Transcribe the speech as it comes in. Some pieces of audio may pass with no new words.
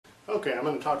Okay, I'm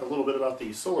going to talk a little bit about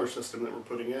the solar system that we're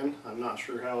putting in. I'm not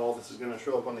sure how all this is going to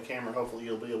show up on the camera. Hopefully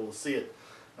you'll be able to see it.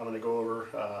 I'm going to go over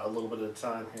a little bit at a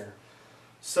time here.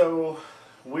 So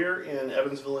we're in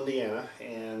Evansville, Indiana,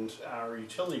 and our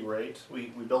utility rate, we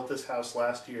built this house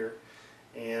last year,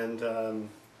 and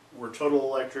we're total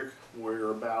electric.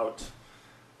 We're about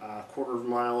a quarter of a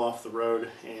mile off the road,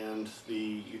 and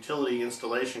the utility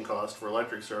installation cost for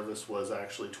electric service was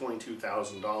actually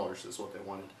 $22,000 is what they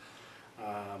wanted.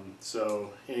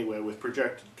 So anyway, with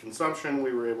projected consumption,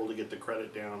 we were able to get the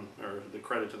credit down, or the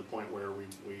credit to the point where we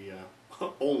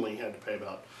only had to pay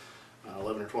about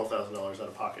 $11,000 or $12,000 out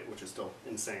of pocket, which is still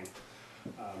insane.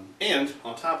 And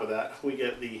on top of that, we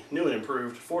get the new and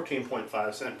improved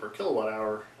 14.5 cent per kilowatt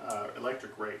hour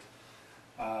electric rate.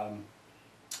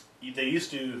 They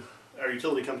used to, our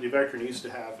utility company Vectron used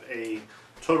to have a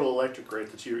total electric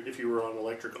rate that if you were on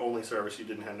electric only service, you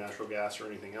didn't have natural gas or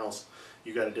anything else,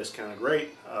 you got a discounted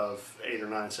rate of 8 or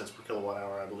 9 cents per kilowatt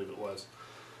hour, I believe it was.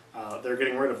 They're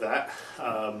getting rid of that,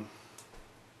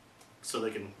 so they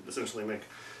can essentially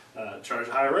charge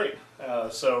a higher rate.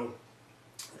 So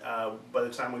by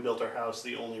the time we built our house,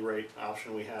 the only rate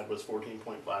option we had was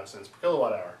 14.5 cents per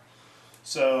kilowatt hour.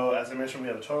 So as I mentioned, we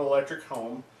have a total electric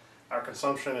home. Our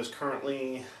consumption is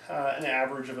currently an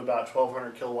average of about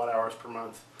 1,200 kilowatt hours per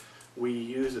month. We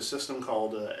use a system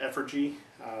called Effigy,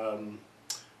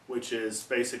 which is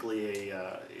basically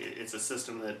it's a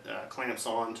system that clamps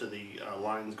on to the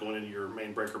lines going into your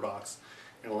main breaker box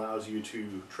and allows you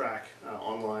to track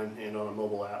online and on a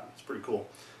mobile app. It's pretty cool.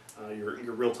 Your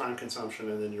real-time consumption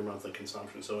and then your monthly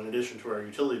consumption. So in addition to our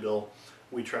utility bill,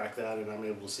 we track that, and I'm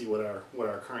able to see what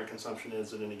our current consumption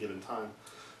is at any given time.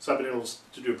 So I've been able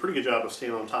to do a pretty good job of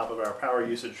staying on top of our power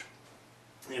usage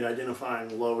and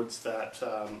identifying loads that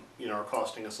are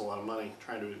costing us a lot of money,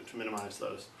 trying to minimize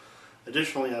those.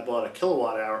 Additionally, I bought a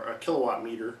kilowatt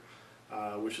meter,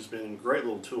 which has been a great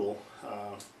little tool.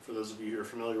 For those of you who are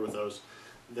familiar with those,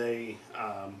 they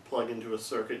plug into a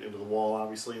circuit into the wall,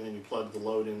 obviously, and then you plug the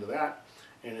load into that,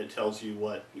 and it tells you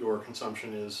what your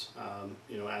consumption is,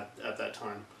 at that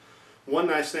time. One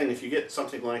nice thing, if you get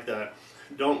something like that,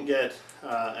 don't get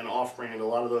an off-brand. A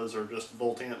lot of those are just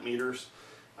volt-amp meters,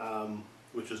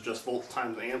 which is just volts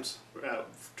times amps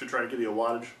to try to give you a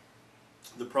wattage.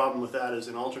 The problem with that is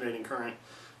in alternating current,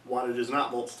 wattage is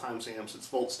not volts times amps, it's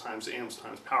volts times amps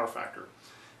times power factor.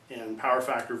 And power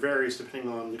factor varies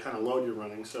depending on the kind of load you're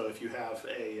running. So if you have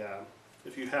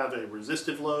a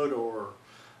resistive load or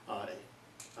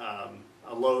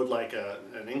a load like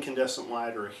an incandescent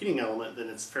light or a heating element, then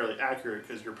it's fairly accurate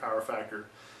because your power factor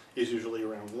is usually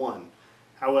around 1.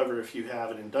 However, if you have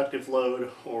an inductive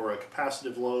load or a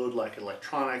capacitive load like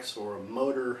electronics or a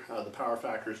motor, the power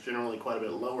factor is generally quite a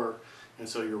bit lower, and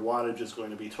so your wattage is going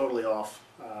to be totally off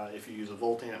if you use a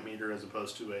volt-amp meter as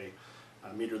opposed to a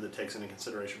meter that takes into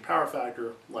consideration power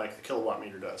factor like the kilowatt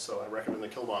meter does. So I recommend the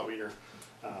kilowatt meter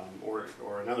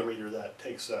or another meter that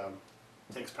takes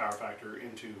power factor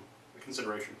into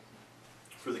consideration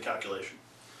for the calculation.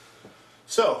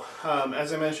 So,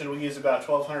 as I mentioned, we use about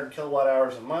 1,200 kilowatt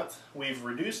hours a month. We've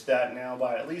reduced that now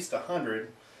by at least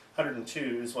 102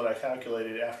 is what I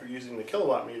calculated after using the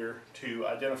kilowatt meter to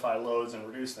identify loads and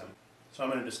reduce them. So I'm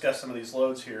going to discuss some of these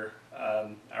loads here.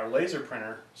 Our laser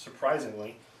printer,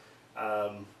 surprisingly,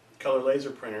 color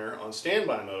laser printer on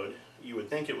standby mode, you would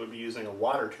think it would be using a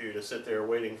watt or two to sit there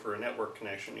waiting for a network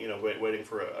connection, waiting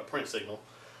for a print signal.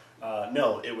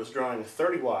 No, it was drawing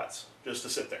 30 watts just to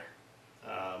sit there.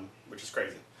 Which is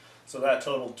crazy. So that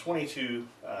totaled 22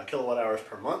 kilowatt hours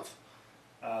per month.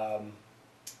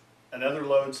 Another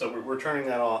load, so we're turning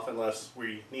that off unless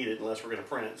we need it, unless we're going to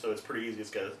print it. So it's pretty easy.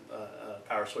 It's got a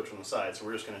power switch on the side. So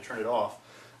we're just going to turn it off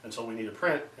until we need a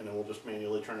print, and then we'll just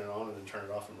manually turn it on and then turn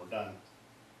it off and we're done.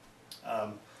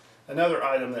 Another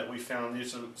item that we found,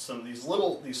 these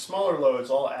smaller loads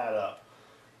all add up.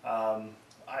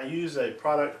 I use a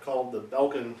product called the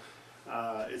Belkin.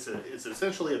 It's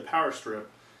essentially a power strip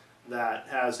that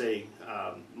has a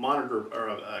monitor or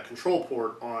a control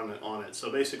port on it.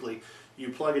 So basically, you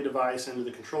plug a device into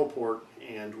the control port,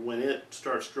 and when it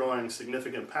starts drawing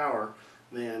significant power,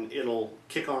 then it'll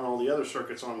kick on all the other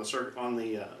circuits on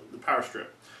the power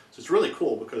strip. So it's really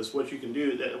cool because what you can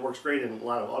do, that works great in a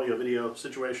lot of audio-video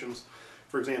situations.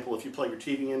 For example, if you plug your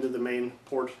TV into the main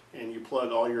port and you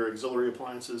plug all your auxiliary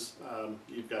appliances,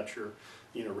 you've got your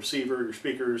receiver, your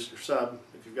speakers, your sub.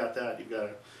 If you've got that, you've got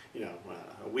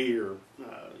a Wii or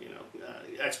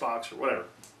Xbox or whatever.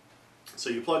 So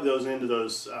you plug those into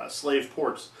those slave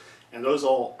ports, and those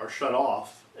all are shut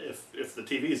off if the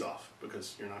TV's off,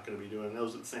 because you're not going to be doing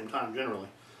those at the same time generally.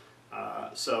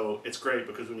 So it's great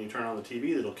because when you turn on the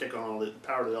TV, it'll kick on all the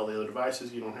power to all the other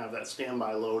devices. You don't have that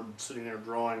standby load sitting there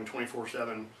drawing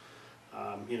 24/7,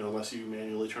 you know, unless you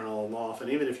manually turn all of them off.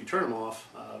 And even if you turn them off,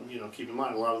 you know, keep in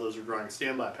mind a lot of those are drawing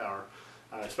standby power,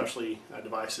 especially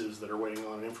devices that are waiting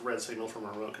on an infrared signal from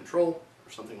a remote control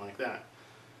or something like that.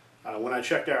 When I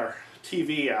checked our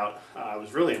TV out, I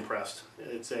was really impressed.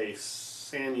 It's a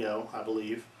Sanyo, I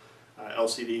believe,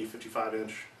 LCD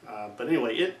 55-inch. But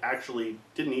anyway, it actually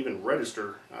didn't even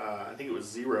register. I think it was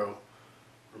 0, or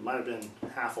it might have been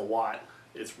half a watt.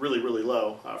 It's really, really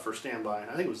low for standby.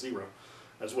 I think it was 0.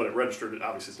 That's what it registered.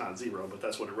 Obviously, it's not 0, but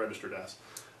that's what it registered as.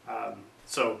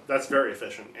 So that's very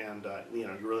efficient, and you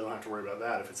know, you really don't have to worry about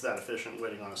that if it's that efficient,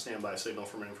 waiting on a standby signal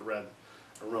from an infrared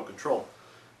or remote control.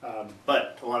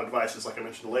 But a lot of devices, like I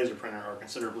mentioned, the laser printer, are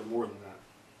considerably more than that.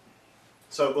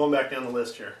 So going back down the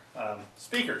list here,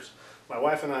 speakers. My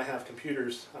wife and I have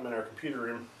computers. I'm in our computer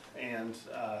room, and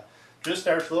just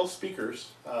our little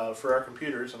speakers for our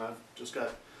computers, and I've just got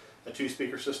a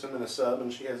 2-speaker system and a sub,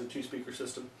 and she has a 2-speaker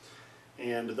system.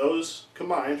 And those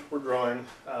combined, we're drawing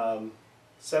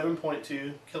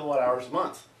 7.2 kilowatt hours a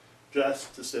month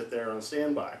just to sit there on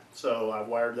standby. So I've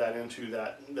wired that into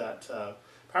that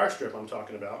power strip I'm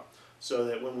talking about, so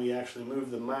that when we actually move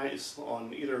the mice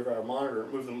on either of our monitor,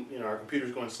 move them, you know, our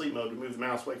computer's going sleep mode, we move the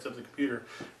mouse, wakes up the computer,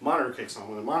 monitor kicks on.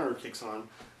 When the monitor kicks on,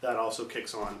 that also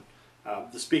kicks on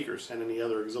the speakers and any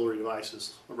other auxiliary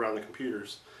devices around the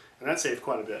computers. And that saved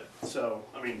quite a bit. So,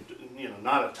 I mean, you know,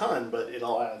 not a ton, but it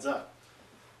all adds up.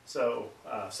 So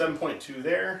 7.2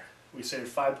 there. We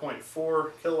saved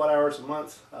 5.4 kilowatt hours a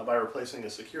month by replacing a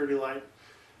security light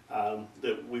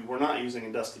that we were not using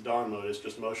in dusk to dawn mode. It's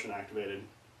just motion activated.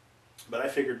 But I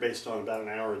figured based on about an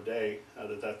hour a day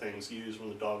that thing's used when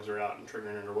the dogs are out and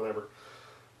triggering it or whatever.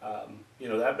 You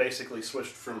know, that basically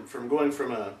switched from going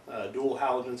from a dual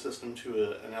halogen system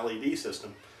to an LED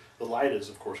system. The light is,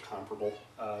 of course, comparable,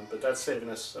 but that's saving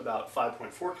us about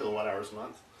 5.4 kilowatt hours a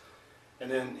month. And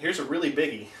then here's a really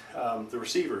biggie, the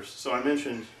receivers. So I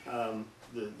mentioned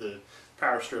the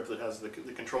power strip that has the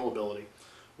controllability.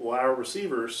 Well, our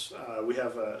receivers, we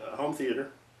have a home theater,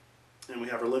 and we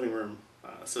have our living room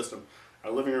system.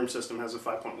 Our living room system has a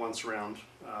 5.1 surround,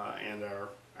 and our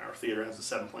theater has a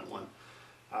 7.1.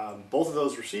 Both of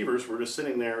those receivers were just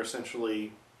sitting there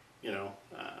essentially, you know,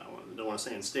 I don't want to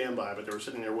say in standby, but they were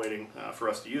sitting there waiting for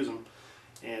us to use them.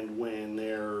 And when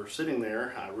they're sitting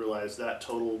there, I realized that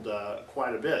totaled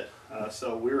quite a bit.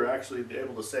 So we were actually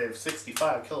able to save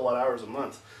 65 kilowatt hours a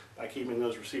month by keeping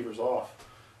those receivers off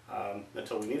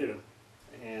until we needed them.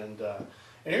 And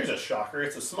here's a shocker.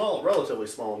 It's a small, relatively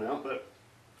small amount, but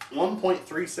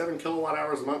 1.37 kilowatt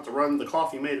hours a month to run the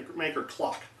coffee maker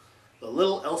clock. The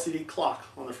little LCD clock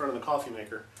on the front of the coffee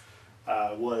maker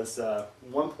was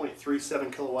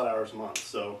 1.37 kilowatt hours a month.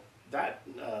 So that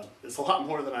is a lot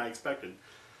more than I expected.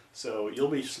 So you'll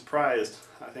be surprised,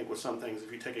 I think, with some things if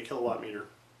you take a kilowatt meter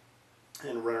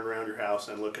and run it around your house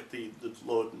and look at the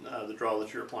load, the draw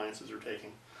that your appliances are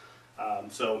taking.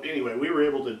 So anyway, we were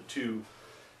able to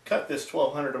cut this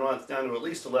 $1,200 a month down to at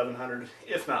least $1,100,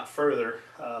 if not further.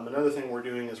 Another thing we're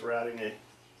doing is we're adding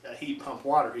a heat pump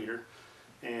water heater,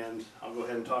 and I'll go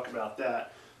ahead and talk about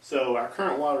that. So our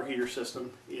current water heater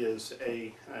system is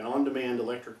an on-demand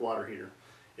electric water heater.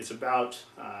 It's about,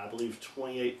 I believe,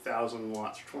 28,000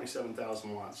 watts or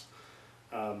 27,000 watts.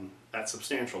 That's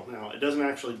substantial. Now, it doesn't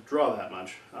actually draw that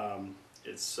much.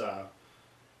 It's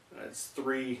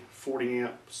 3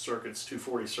 40-amp circuits,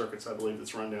 240 circuits, I believe,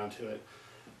 that's run down to it.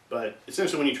 But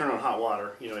essentially, when you turn on hot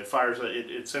water, you know, it fires,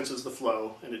 it senses the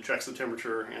flow, and it checks the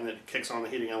temperature, and it kicks on the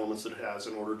heating elements that it has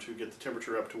in order to get the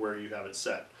temperature up to where you have it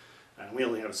set. And we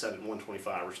only have it set at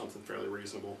 125 or something fairly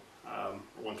reasonable, or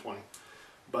 120.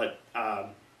 But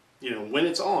you know, when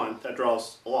it's on, that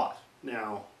draws a lot.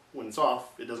 Now, when it's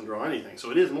off, it doesn't draw anything. So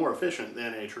it is more efficient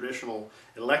than a traditional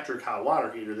electric hot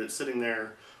water heater that's sitting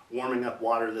there warming up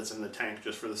water that's in the tank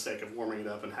just for the sake of warming it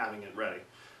up and having it ready.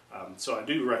 So I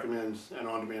do recommend an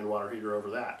on-demand water heater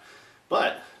over that.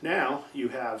 But now you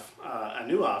have a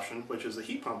new option, which is the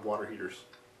heat pump water heaters.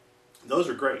 Those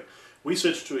are great. We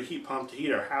switched to a heat pump to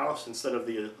heat our house instead of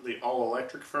the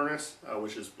all-electric furnace,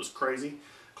 which was crazy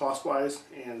cost-wise.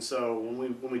 And so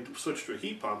when we switched to a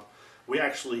heat pump, we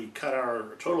actually cut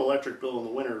our total electric bill in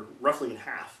the winter roughly in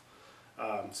half.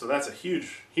 So that's a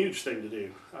huge thing to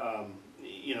do.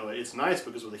 You know, it's nice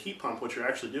because with a heat pump, what you're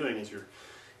actually doing is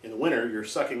in the winter, you're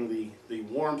sucking the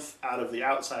warmth out of the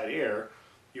outside air.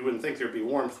 You wouldn't think there'd be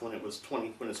warmth when it's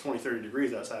 20, 30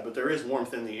 degrees outside, but there is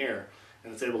warmth in the air,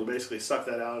 and it's able to basically suck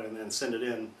that out and then send it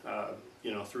in,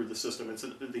 you know, through the system. It's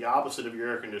the opposite of your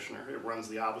air conditioner. It runs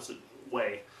the opposite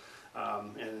way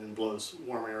and then blows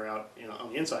warm air out, you know,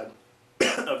 on the inside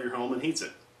of your home and heats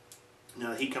it.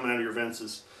 Now the heat coming out of your vents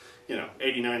is, you know,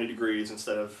 80, 90 degrees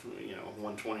instead of, you know,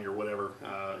 120 or whatever,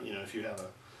 you know, if you have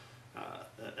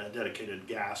a dedicated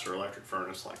gas or electric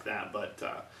furnace like that. But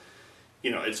you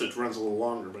know, it runs a little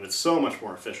longer, but it's so much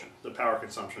more efficient. The power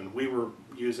consumption we were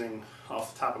using,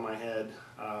 off the top of my head,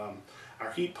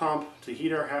 our heat pump to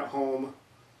heat our home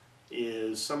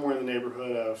is somewhere in the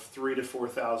neighborhood of 3,000 to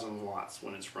 4,000 watts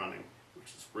when it's running, which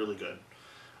is really good.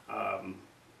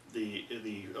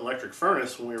 The electric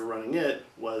furnace, when we were running it,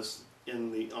 was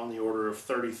on the order of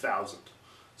 30,000.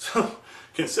 So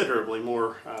considerably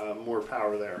more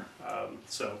power there.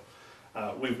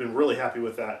 We've been really happy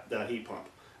with that heat pump.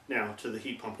 Now, to the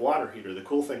heat pump water heater, the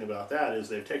cool thing about that is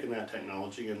they've taken that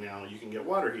technology and now you can get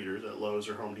water heaters at Lowe's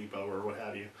or Home Depot or what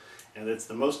have you. And it's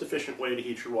the most efficient way to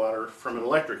heat your water from an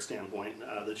electric standpoint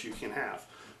that you can have,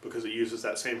 because it uses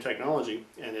that same technology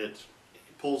and it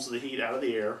pulls the heat out of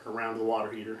the air around the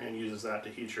water heater and uses that to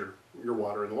heat your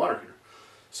water in the water heater.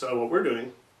 So what we're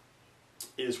doing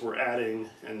is we're adding,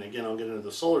 and again I'll get into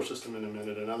the solar system in a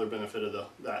minute, another benefit of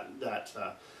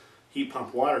that heat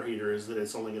pump water heater is that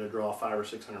it's only going to draw 500 or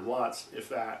 600 watts, if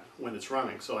that, when it's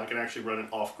running. So I can actually run it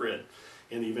off grid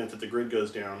in the event that the grid goes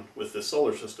down with the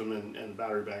solar system and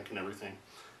battery bank and everything.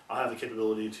 I'll have the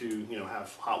capability to, you know,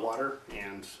 have hot water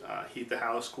and heat the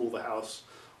house, cool the house,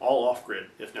 all off grid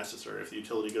if necessary. If the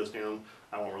utility goes down,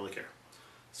 I won't really care.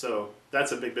 So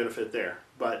that's a big benefit there.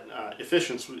 But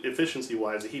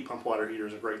efficiency-wise, the heat pump water heater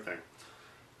is a great thing.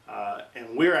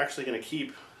 And we're actually going to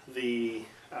keep the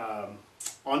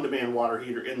on-demand water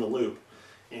heater in the loop,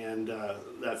 and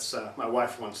that's my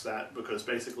wife wants that because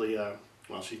basically,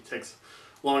 well, she takes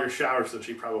longer showers than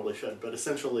she probably should, but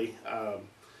essentially,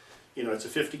 you know, it's a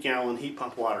 50-gallon heat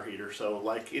pump water heater, so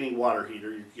like any water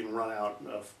heater, you can run out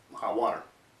of hot water.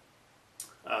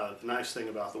 The nice thing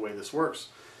about the way this works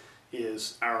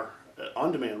is our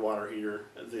on-demand water heater,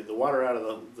 the water out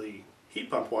of the heat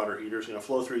pump water heater is going to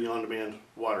flow through the on-demand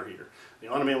water heater. The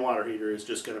on-demand water heater is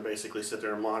just going to basically sit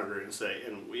there and monitor it and say,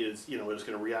 and it's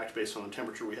going to react based on the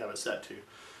temperature we have it set to.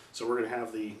 So we're going to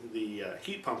have the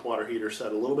heat pump water heater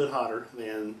set a little bit hotter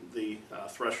than the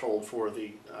threshold for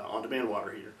the on-demand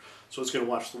water heater. So it's going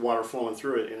to watch the water flowing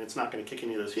through it, and it's not going to kick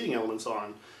any of those heating elements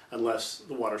on unless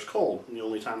the water's cold. And the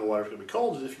only time the water's going to be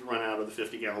cold is if you run out of the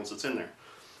 50 gallons that's in there.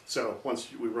 So once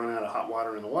we run out of hot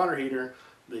water in the water heater,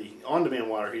 the on-demand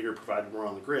water heater, provided we're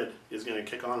on the grid, is going to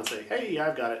kick on and say, hey,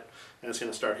 I've got it, and it's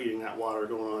going to start heating that water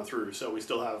going on through. So we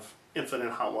still have infinite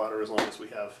hot water as long as we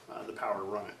have the power to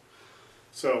run it.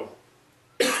 So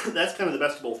that's kind of the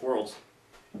best of both worlds,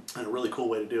 and a really cool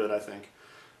way to do it, I think.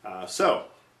 So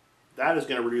that is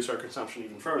going to reduce our consumption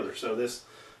even further. So this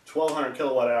 1,200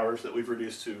 kilowatt hours that we've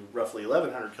reduced to roughly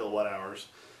 1,100 kilowatt hours,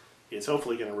 it's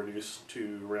hopefully going to reduce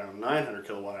to around 900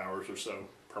 kilowatt hours or so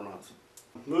per month.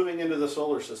 Moving into the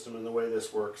solar system and the way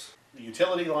this works, the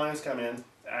utility lines come in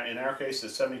our case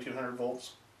it's 7,200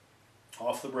 volts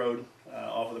off the road,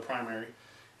 off of the primary,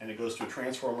 and it goes to a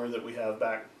transformer that we have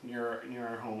back near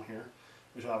our home here,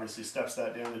 which obviously steps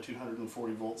that down to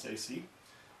 240 volts AC.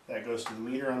 That goes to the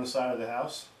meter on the side of the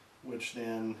house, which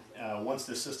then, once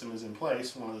this system is in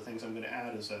place, one of the things I'm going to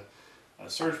add is a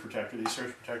surge protector. These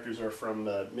surge protectors are from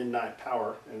Midnight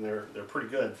Power, and they're pretty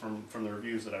good from the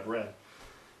reviews that I've read.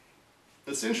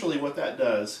 Essentially what that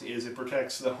does is it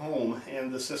protects the home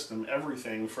and the system,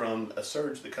 everything from a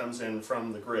surge that comes in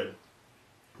from the grid.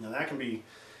 Now that can be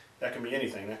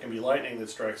anything. That can be lightning that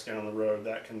strikes down the road.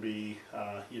 That can be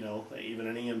you know, even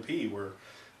an EMP where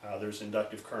there's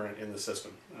inductive current in the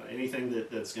system. Anything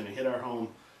that's going to hit our home,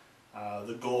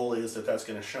 the goal is that that's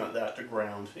going to shunt that to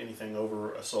ground, anything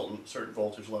over a certain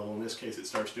voltage level. In this case it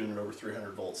starts doing it over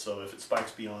 300 volts, so if it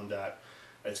spikes beyond that,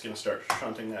 it's going to start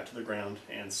shunting that to the ground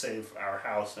and save our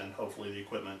house and hopefully the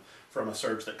equipment from a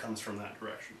surge that comes from that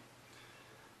direction.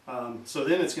 So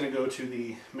then it's going to go to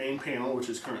the main panel, which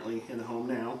is currently in the home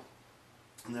now,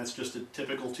 and that's just a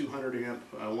typical 200 amp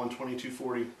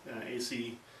 120/240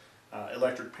 AC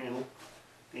electric panel,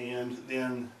 and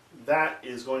then that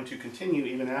is going to continue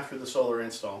even after the solar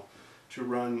install to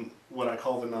run what I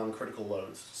call the non-critical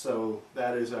loads. So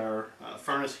that is our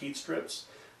furnace heat strips.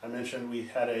 I mentioned we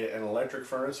had an electric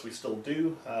furnace, we still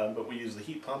do, but we use the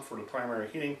heat pump for the primary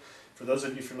heating. For those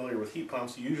of you familiar with heat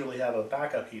pumps, you usually have a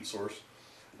backup heat source,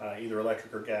 either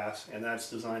electric or gas, and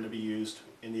that's designed to be used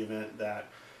in the event that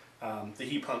the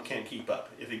heat pump can't keep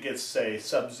up. If it gets, say,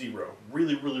 sub-zero,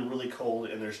 really cold,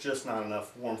 and there's just not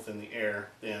enough warmth in the air,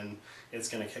 then it's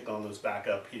going to kick on those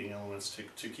backup heating elements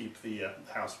to keep the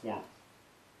house warm.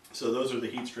 So those are the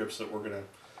heat strips that we're going to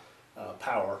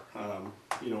power,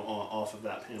 you know, off of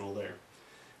that panel there.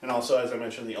 And also, as I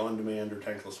mentioned, the on-demand or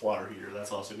tankless water heater,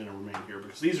 that's also going to remain here,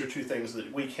 because these are two things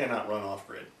that we cannot run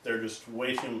off-grid. They're just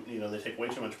way too, they take way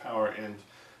too much power, and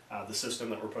the system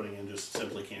that we're putting in just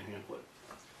simply can't handle it.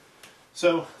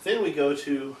 So then we go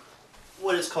to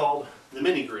what is called the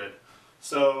mini grid.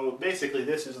 So basically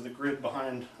this is the grid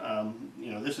behind,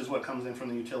 this is what comes in from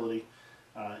the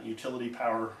utility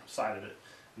power side of it.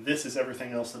 This is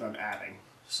everything else that I'm adding.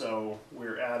 So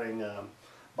we're adding,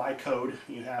 by code,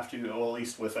 you have to, well, at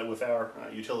least with our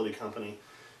utility company,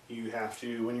 you have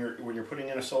to, when you're putting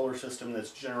in a solar system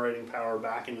that's generating power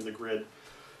back into the grid,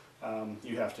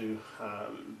 you have to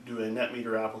do a net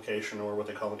meter application, or what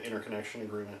they call an interconnection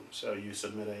agreement. So you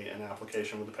submit an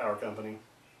application with the power company.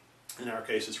 In our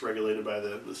case, it's regulated by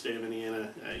the state of Indiana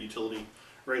Utility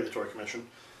Regulatory Commission,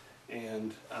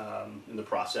 and the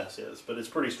process is. But it's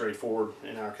pretty straightforward.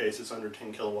 In our case, it's under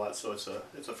 10 kilowatts, so it's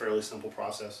a fairly simple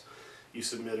process. You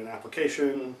submit an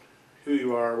application, who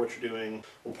you are, what you're doing.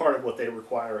 Well, part of what they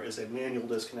require is a manual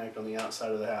disconnect on the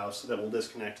outside of the house that will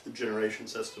disconnect the generation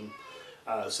system,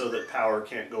 so that power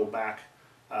can't go back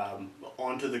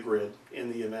onto the grid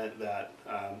in the event that,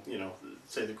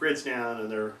 say the grid's down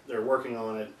and they're working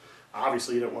on it.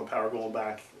 Obviously, you don't want power going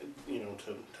back,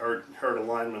 to hurt a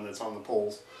lineman that's on the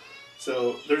poles.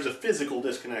 So there's a physical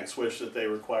disconnect switch that they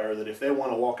require, that if they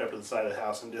want to walk up to the side of the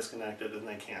house and disconnect it, then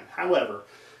they can. However,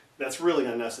 that's really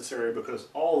unnecessary, because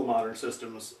all the modern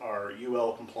systems are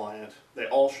UL compliant. They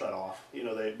all shut off.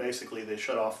 They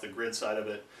shut off the grid side of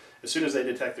it. As soon as they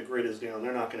detect the grid is down,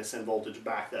 they're not going to send voltage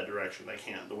back that direction. They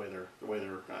can't, the way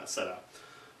they're set up.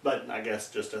 But I guess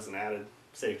just as an added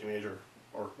safety measure,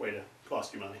 or way to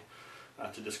cost you money,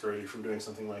 to discourage you from doing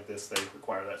something like this, they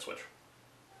require that switch.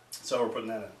 So we're putting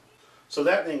that in. So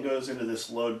that then goes into this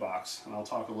load box, and I'll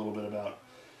talk a little bit about.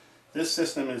 Our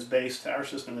system is based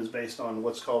on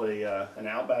what's called an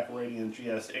Outback Radian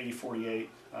GS8048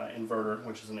 inverter,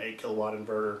 which is an 8 kilowatt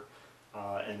inverter,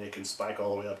 and it can spike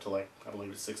all the way up to, like, I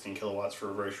believe it's 16 kilowatts for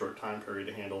a very short time period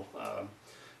to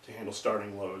handle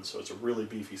starting loads. So it's a really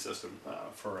beefy system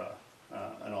for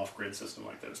an off-grid system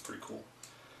like that. It's pretty cool.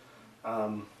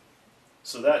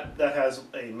 So that has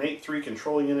a Mate 3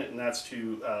 control unit, and that's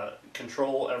to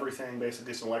control everything.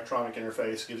 Basically, it's an electronic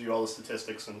interface, gives you all the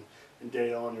statistics and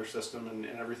data on your system and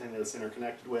everything that it's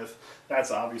interconnected with. That's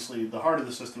obviously the heart of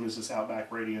the system, is this Outback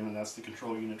Radian, and that's the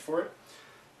control unit for it.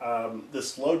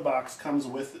 This load box comes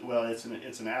with, well, it's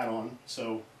an add-on,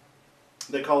 so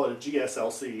they call it a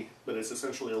GSLC, but it's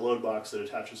essentially a load box that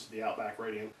attaches to the Outback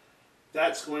Radian.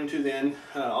 That's going to then,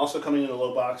 also coming in a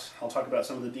load box, I'll talk about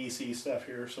some of the DC stuff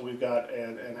here. So we've got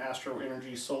an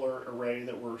Astroenergy solar array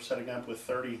that we're setting up with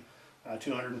 30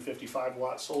 255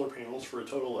 watt solar panels for a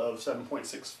total of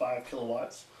 7.65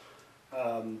 kilowatts.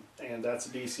 And that's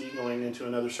DC going into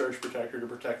another surge protector to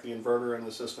protect the inverter and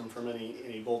the system from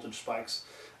any voltage spikes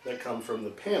that come from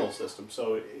the panel system.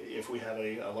 So if we have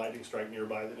a lightning strike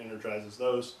nearby that energizes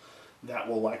those, that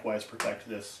will likewise protect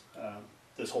this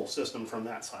whole system from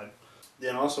that side.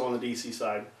 Then also on the DC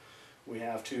side, we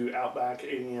have two Outback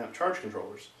 80 amp charge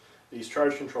controllers. These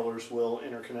charge controllers will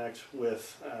interconnect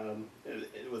with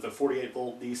a 48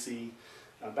 volt DC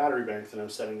battery bank that I'm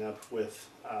setting up with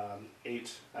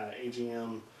 8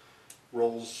 AGM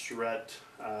Rolls Surrette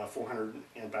 400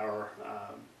 amp hour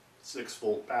 6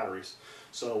 volt batteries.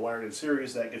 So wired in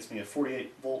series, that gets me a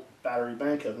 48 volt battery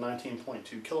bank of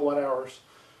 19.2 kilowatt hours,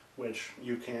 which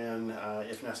you can,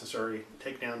 if necessary,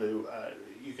 take down to,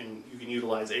 you can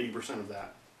utilize 80% of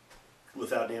that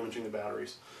without damaging the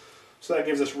batteries. So that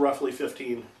gives us roughly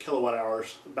 15 kilowatt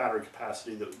hours battery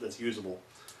capacity that's usable.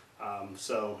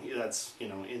 So that's,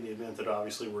 in the event that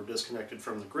obviously we're disconnected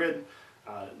from the grid,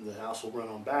 the house will run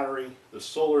on battery. The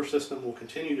solar system will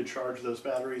continue to charge those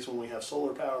batteries when we have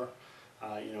solar power.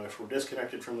 If we're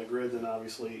disconnected from the grid, then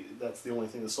obviously that's the only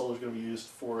thing the solar is going to be used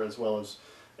for, as well as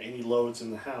any loads in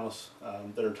the house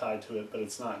that are tied to it, but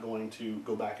it's not going to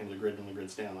go back into the grid when the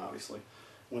grid's down, obviously.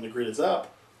 When the grid is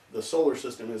up, the solar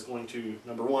system is going to,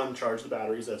 number one, charge the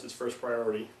batteries. That's its first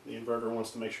priority. The inverter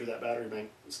wants to make sure that battery bank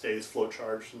stays float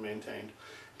charged and maintained.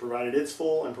 Provided it's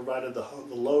full and provided the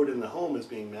load in the home is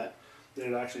being met,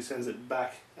 then it actually sends it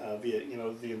back via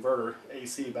the inverter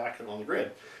AC back on the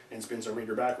grid and spins our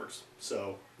meter backwards.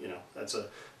 So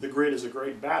the grid is a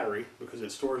great battery because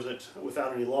it stores it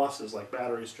without any losses. Like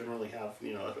batteries generally have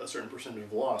a certain percentage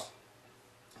of loss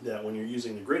that when you're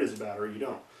using the grid as a battery you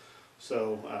don't.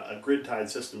 So a grid-tied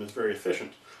system is very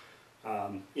efficient,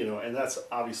 and that's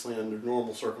obviously under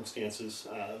normal circumstances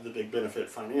the big benefit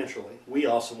financially. We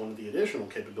also wanted the additional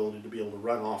capability to be able to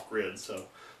run off-grid, so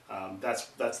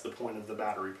that's the point of the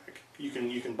battery pack. You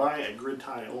can buy a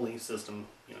grid-tie only system.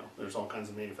 There's all kinds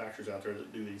of manufacturers out there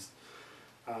that do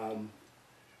And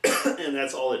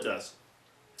that's all it does,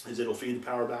 is it'll feed the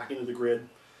power back into the grid,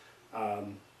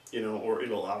 you know, or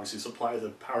it'll obviously supply the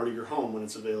power to your home when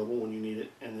it's available, when you need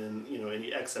it, and then, you know,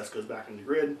 any excess goes back into the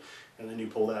grid, and then you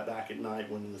pull that back at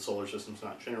night when the solar system's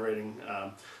not generating.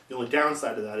 The only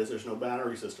downside to that is there's no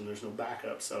battery system, there's no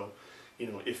backup, so, you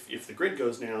know, if the grid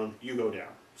goes down, you go down.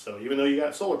 So even though you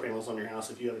got solar panels on your house,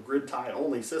 if you have a grid tie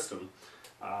only system,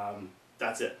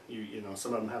 that's it. You know,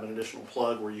 some of them have an additional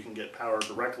plug where you can get power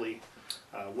directly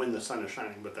when the sun is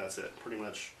shining, but that's it. Pretty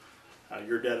much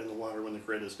you're dead in the water when the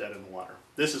grid is dead in the water.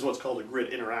 This is what's called a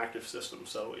grid interactive system,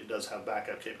 so it does have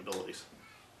backup capabilities,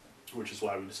 which is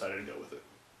why we decided to go with it.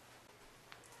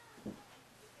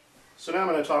 So now I'm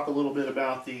going to talk a little bit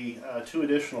about the two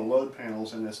additional load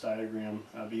panels in this diagram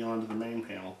beyond the main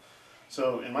panel.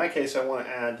 So in my case, I want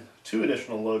to add two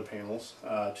additional load panels.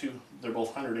 They're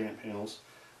both 100 amp panels,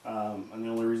 and the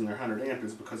only reason they're 100 amp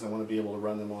is because I want to be able to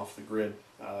run them off the grid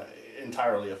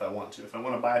entirely if I want to. If I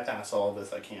want to bypass all of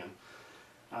this, I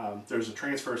can. There's a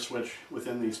transfer switch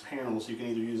within these panels. You can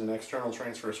either use an external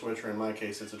transfer switch, or in my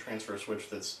case, it's a transfer switch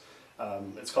that's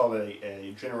it's called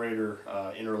a generator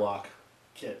interlock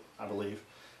kit, I believe,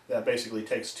 that basically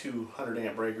takes two 100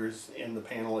 amp breakers in the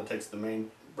panel. It takes the main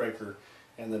breaker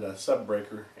and then a sub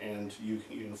breaker, and you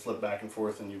can flip back and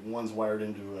forth, and one's wired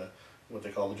into what they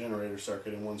call the generator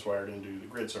circuit, and one's wired into the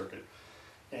grid circuit.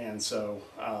 And so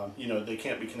you know, they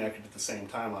can't be connected at the same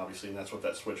time, obviously, and that's what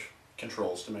that switch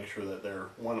controls, to make sure that they're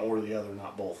one or the other,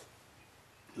 not both,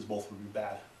 because both would be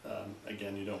bad.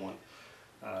 Again, you don't want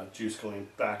juice going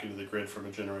back into the grid from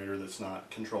a generator that's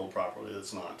not controlled properly,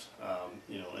 that's not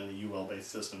you know, in a UL based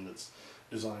system that's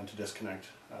designed to disconnect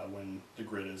when the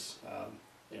grid is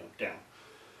you know, down.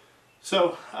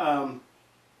 So I'm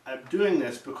doing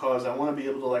this because I want to be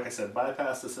able to, like I said,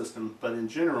 bypass the system, but in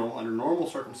general, under normal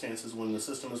circumstances, when the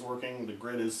system is working, the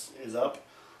grid is up,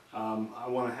 I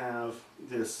want to have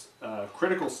this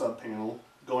critical sub panel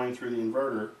going through the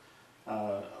inverter,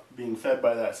 being fed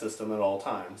by that system at all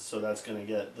times. So that's going to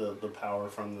get the power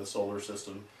from the solar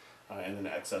system, and then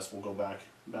excess will go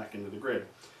back into the grid.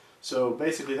 So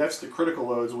basically that's the critical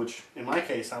loads, which in my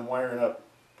case I'm wiring up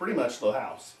pretty much the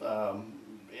house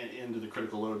into the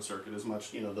critical load circuit, as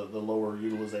much, you know, the lower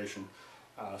utilization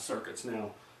circuits.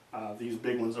 Now these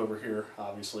big ones over here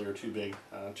obviously are too big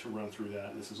to run through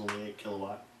that. This is only 8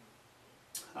 kilowatt.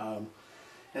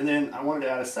 And then I wanted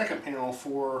to add a second panel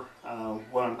for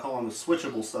what I'm calling the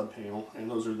switchable sub panel,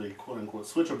 and those are the quote-unquote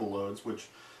switchable loads, which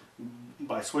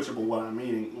by switchable what I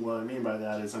mean by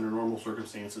that is, under normal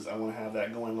circumstances, I want to have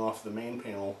that going off the main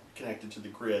panel connected to the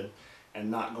grid and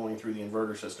not going through the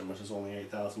inverter system, which is only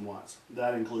 8,000 watts.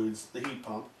 That includes the heat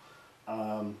pump,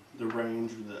 the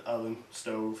range, the oven,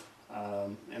 stove,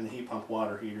 and the heat pump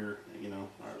water heater. You know,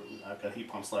 I've got heat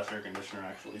pump / air conditioner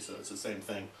actually, so it's the same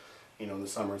thing. You know, in the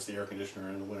summer it's the air conditioner,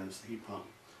 and in the winter it's the heat pump.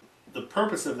 The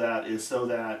purpose of that is so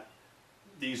that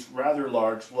these rather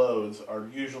large loads are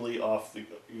usually off the,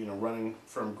 you know, running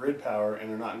from grid power, and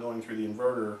they're not going through the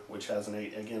inverter, which has an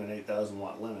 8,000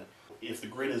 watt limit. If the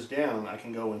grid is down, I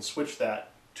can go and switch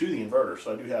that to the inverter.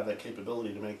 So I do have that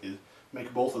capability to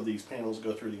make both of these panels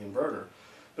go through the inverter.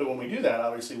 But when we do that,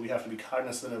 obviously we have to be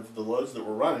cognizant of the loads that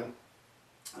we're running.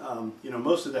 You know,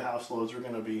 most of the house loads are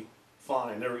going to be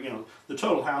fine. They're, you know, the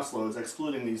total house loads,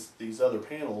 excluding these other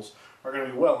panels, are going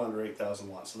to be well under 8,000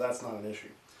 watts. So that's not an issue.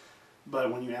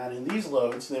 But when you add in these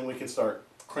loads, then we can start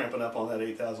cramping up on that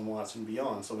 8,000 watts and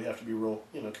beyond. So we have to be real,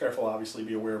 you know, careful, obviously,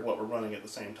 be aware of what we're running at the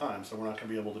same time. So we're not going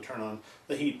to be able to turn on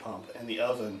the heat pump and the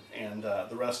oven and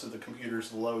the rest of the computers,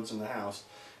 the loads in the house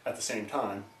at the same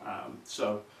time.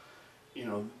 So, you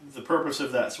know, the purpose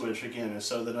of that switch, again, is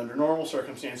so that under normal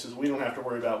circumstances, we don't have to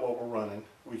worry about what we're running.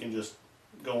 We can just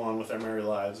go on with our merry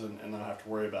lives and not have to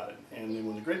worry about it. And then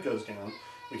when the grid goes down,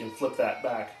 we can flip that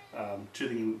back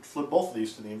flip both of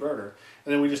these to the inverter,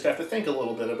 and then we just have to think a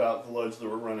little bit about the loads that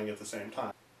we're running at the same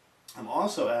time. I'm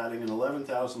also adding an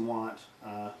 11,000 watt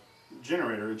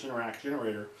generator, a Generac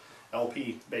generator,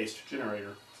 LP based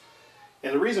generator.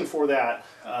 And the reason for that,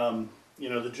 you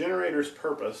know, the generator's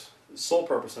purpose, sole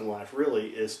purpose in life really,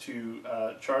 is to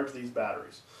charge these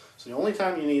batteries. So the only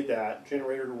time you need that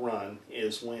generator to run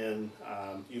is when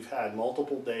you've had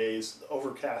multiple days,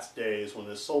 overcast days, when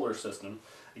this solar system,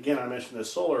 again, I mentioned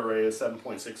this solar array is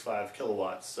 7.65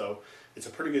 kilowatts, so it's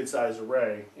a pretty good sized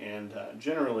array, and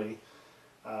generally,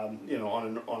 you know,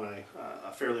 on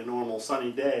a fairly normal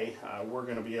sunny day, we're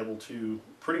going to be able to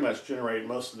pretty much generate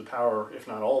most of the power, if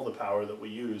not all the power that we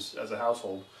use as a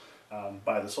household,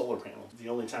 by the solar panel. The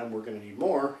only time we're going to need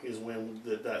more is when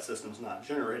that system's not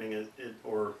generating it,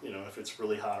 or, you know, if it's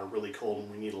really hot or really cold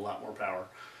and we need a lot more power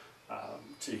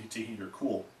to heat or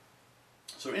cool.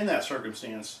 So in that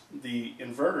circumstance, the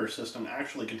inverter system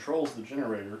actually controls the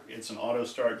generator. It's an auto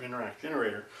start Generac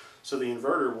generator. So the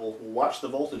inverter will watch the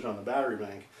voltage on the battery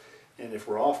bank, and if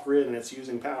we're off grid and it's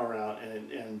using power out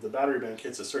and the battery bank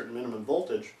hits a certain minimum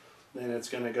voltage, then it's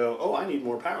going to go, oh, I need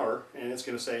more power, and it's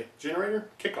going to say, generator,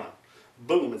 kick on.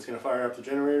 Boom, it's going to fire up the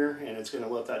generator, and it's going to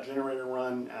let that generator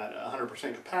run at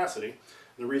 100% capacity.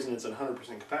 The reason it's at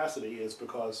 100% capacity is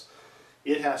because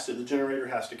the generator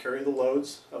has to carry the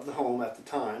loads of the home at the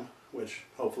time, which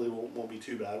hopefully won't be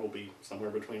too bad. Will be somewhere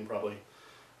between probably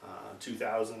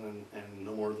 2,000 and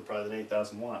no more than probably than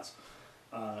 8,000 watts.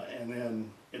 And then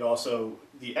it also,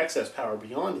 the excess power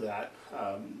beyond that,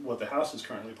 what the house is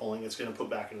currently pulling, it's going to put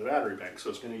back into the battery bank. So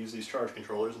it's going to use these charge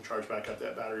controllers and charge back up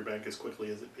that battery bank as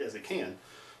quickly as it can.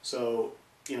 So,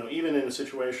 even in a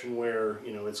situation where,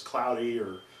 it's cloudy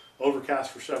or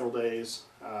overcast for several days,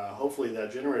 hopefully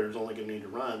that generator is only going to need to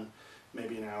run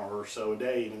maybe an hour or so a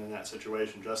day, even in that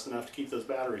situation, just enough to keep those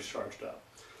batteries charged up.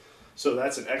 So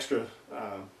that's an extra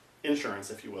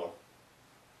insurance, if you will.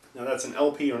 Now that's an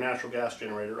LP or natural gas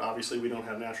generator. Obviously we don't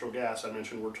have natural gas. I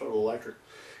mentioned we're total electric.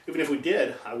 Even if we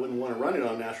did, I wouldn't want to run it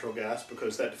on natural gas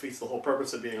because that defeats the whole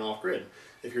purpose of being off-grid.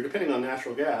 If you're depending on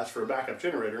natural gas for a backup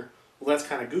generator, well, that's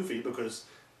kind of goofy because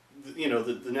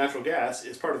the natural gas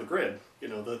is part of the grid,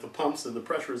 the pumps and the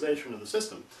pressurization of the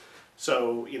system.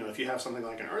 So, if you have something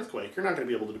like an earthquake, you're not going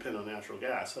to be able to depend on natural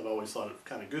gas. I've always thought it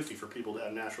kind of goofy for people to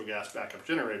have natural gas backup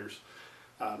generators.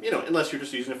 Unless you're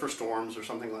just using it for storms or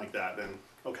something like that, then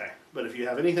okay. But if you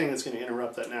have anything that's going to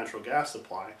interrupt that natural gas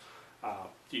supply,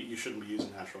 you shouldn't be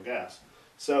using natural gas.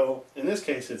 So in this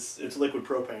case, it's liquid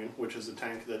propane, which is a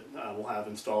tank that we'll have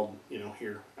installed,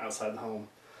 here outside the home.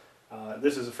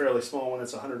 This is a fairly small one.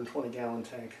 It's a 120-gallon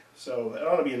tank, so it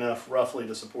ought to be enough roughly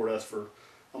to support us for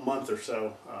a month or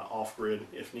so off-grid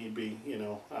if need be.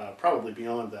 Probably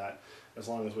beyond that, as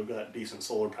long as we've got decent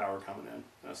solar power coming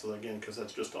in. So again, because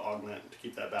that's just to augment, to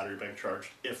keep that battery bank charged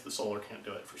if the solar can't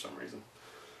do it for some reason.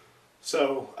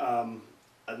 So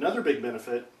another big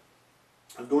benefit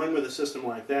of going with a system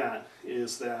like that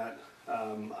is that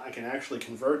I can actually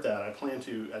convert that. I plan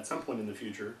to, at some point in the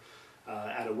future,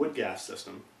 add a wood gas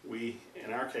system. We,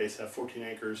 in our case, have 14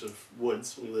 acres of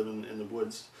woods. We live in the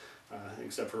woods,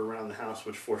 except for around the house,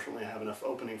 which fortunately I have enough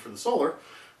opening for the solar,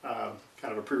 kind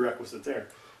of a prerequisite there.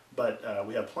 But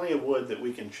we have plenty of wood that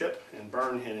we can chip and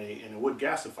burn in a wood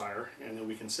gasifier, and then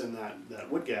we can send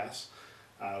that wood gas,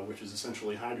 which is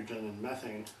essentially hydrogen and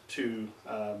methane, to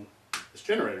this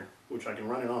generator, which I can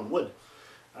run it on wood.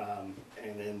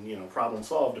 And then, problem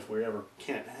solved if we ever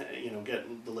can't,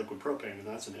 get the liquid propane, and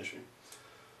that's an issue.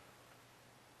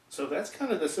 So that's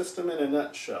kind of the system in a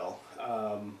nutshell.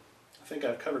 I think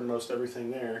I've covered most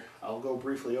everything there. I'll go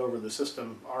briefly over the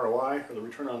system ROI, or the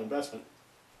return on investment.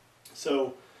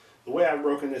 So the way I've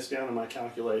broken this down in my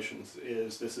calculations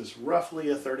is this is roughly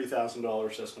a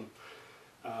 $30,000 system.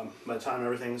 By the time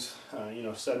everything's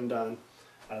said and done.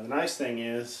 The nice thing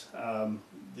is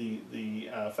the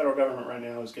federal government right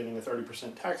now is giving a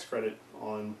 30% tax credit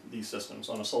on these systems,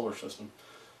 on a solar system.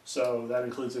 So that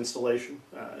includes installation,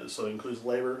 so it includes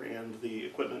labor and the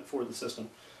equipment for the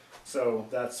system. So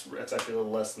that's actually a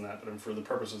little less than that, but for the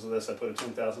purposes of this I put a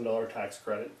 $10,000 tax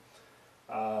credit.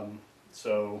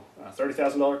 So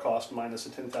 $30,000 cost minus a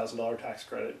 $10,000 tax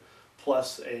credit,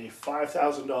 plus a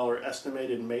 $5,000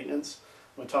 estimated maintenance.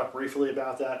 I'm going to talk briefly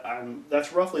about that.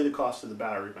 That's roughly the cost of the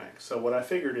battery bank. So what I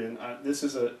figured in, this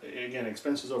is, again,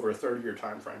 expenses over a 30-year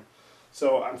time frame.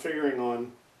 So I'm figuring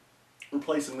on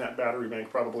replacing that battery bank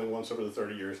probably once over the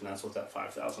 30 years, and that's what that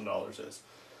 $5,000 is.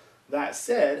 That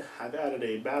said, I've added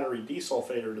a battery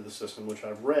desulfator to the system, which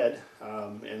I've read,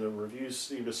 and the reviews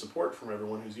seem to support from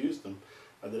everyone who's used them,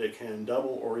 that it can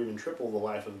double or even triple the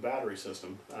life of the battery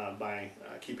system by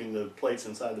keeping the plates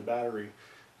inside the battery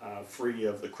free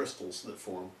of the crystals that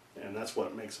form. And that's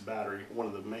what makes a battery, one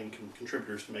of the main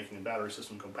contributors to making a battery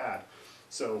system go bad.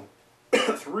 So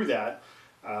through that,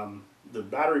 the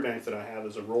battery bank that I have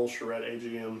is a Rolls Surrette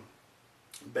AGM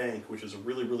bank, which is a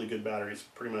really, really good battery. It's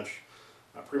pretty much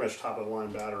top of the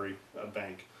line battery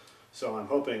bank. So I'm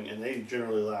hoping, and they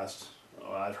generally last,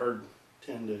 I've heard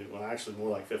 10 to, well actually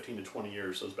more like 15 to 20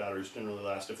 years. Those batteries generally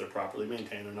last if they're properly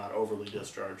maintained, they're not overly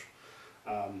discharged.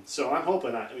 So I'm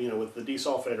hoping, with the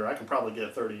desulfator, I can probably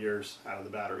get 30 years out of the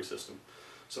battery system.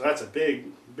 So that's a big,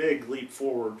 big leap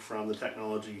forward from the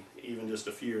technology even just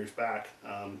a few years back.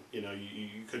 You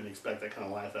couldn't expect that kind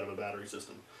of life out of a battery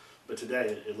system. But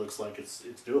today it looks like it's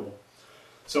doable.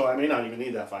 So I may not even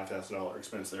need that $5,000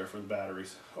 expense there for the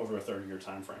batteries over a 30-year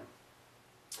time frame.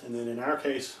 And then in our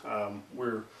case,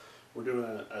 we're we're doing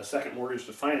a second mortgage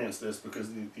to finance this because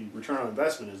the return on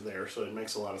investment is there, so it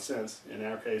makes a lot of sense. In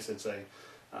our case, it's a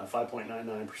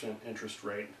 5.99% interest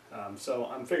rate. So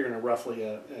I'm figuring roughly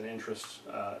an interest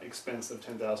expense of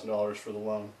 $10,000 for the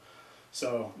loan.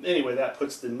 So anyway, that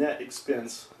puts the net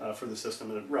expense for the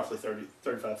system at roughly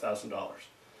 $35,000.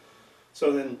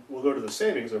 So then we'll go to the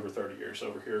savings over 30 years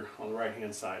over here on the right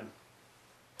hand side.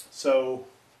 So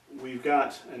we've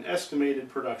got an estimated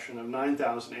production of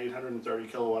 9,830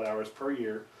 kilowatt hours per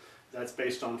year. That's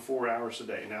based on 4 hours a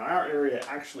day. Now our area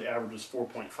actually averages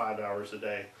 4.5 hours a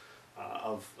day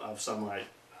of sunlight.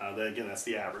 Again, that's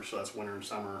the average, so that's winter and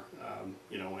summer,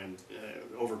 you know, and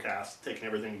overcast, taking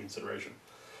everything into consideration.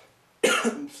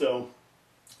 So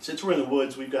since we're in the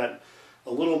woods, we've got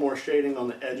a little more shading on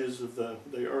the edges of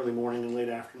the early morning and late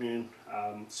afternoon.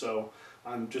 So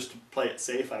I'm just to play it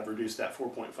safe, I've reduced that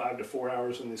 4.5 to 4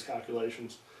 hours in these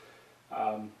calculations.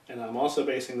 And I'm also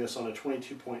basing this on a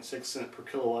 22.6 cent per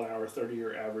kilowatt hour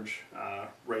 30-year average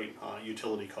rate on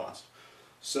utility cost.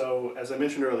 So as I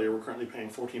mentioned earlier, we're currently paying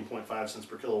 14.5 cents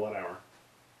per kilowatt hour.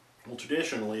 Well,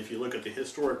 traditionally, if you look at the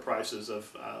historic prices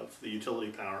of the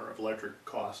utility power, of electric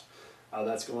cost,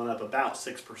 that's going up about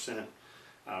 6%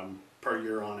 per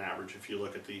year on average if you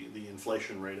look at the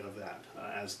inflation rate of that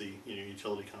as the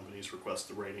utility companies request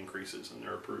the rate increases and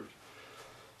they're approved.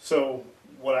 So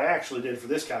what I actually did for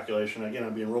this calculation, again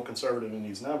I'm being real conservative in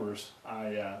these numbers,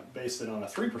 I based it on a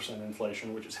 3%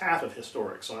 inflation, which is half of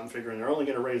historic. So I'm figuring they're only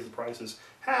going to raise the prices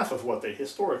half of what they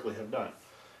historically have done.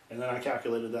 And then I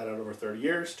calculated that out over 30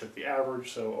 years, took the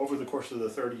average, so over the course of the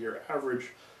 30-year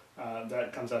average,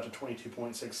 that comes out to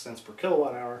 22.6 cents per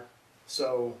kilowatt hour.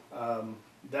 So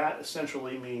that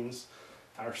essentially means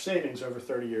our savings over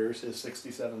 30 years is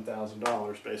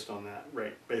 $67,000 based on that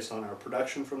rate, based on our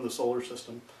production from the solar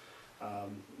system,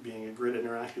 being a grid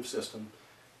interactive system,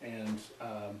 and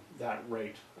that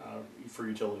rate for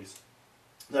utilities.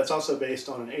 That's also based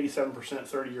on an 87%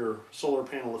 30-year solar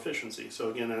panel efficiency.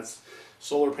 So again, that's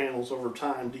solar panels over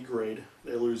time degrade,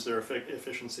 they lose their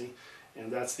efficiency,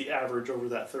 and that's the average over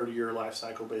that 30-year life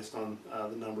cycle based on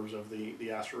the numbers of the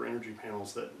Astroenergy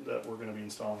panels that we're going to be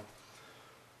installing.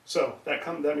 So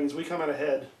that means we come out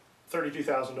ahead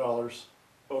 $32,000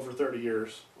 over 30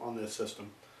 years on this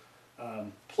system.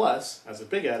 Plus, as a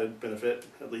big added benefit,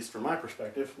 at least from my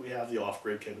perspective, we have the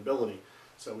off-grid capability.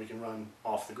 So we can run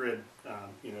off the grid.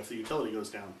 If the utility goes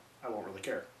down, I won't really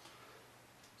care.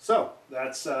 So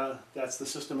that's the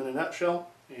system in a nutshell,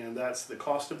 and that's the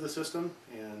cost of the system,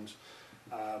 and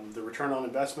the return on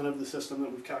investment of the system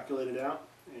that we've calculated out.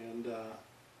 And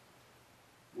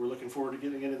we're looking forward to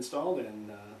getting it installed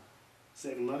and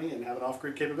saving money and having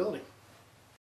off-grid capability.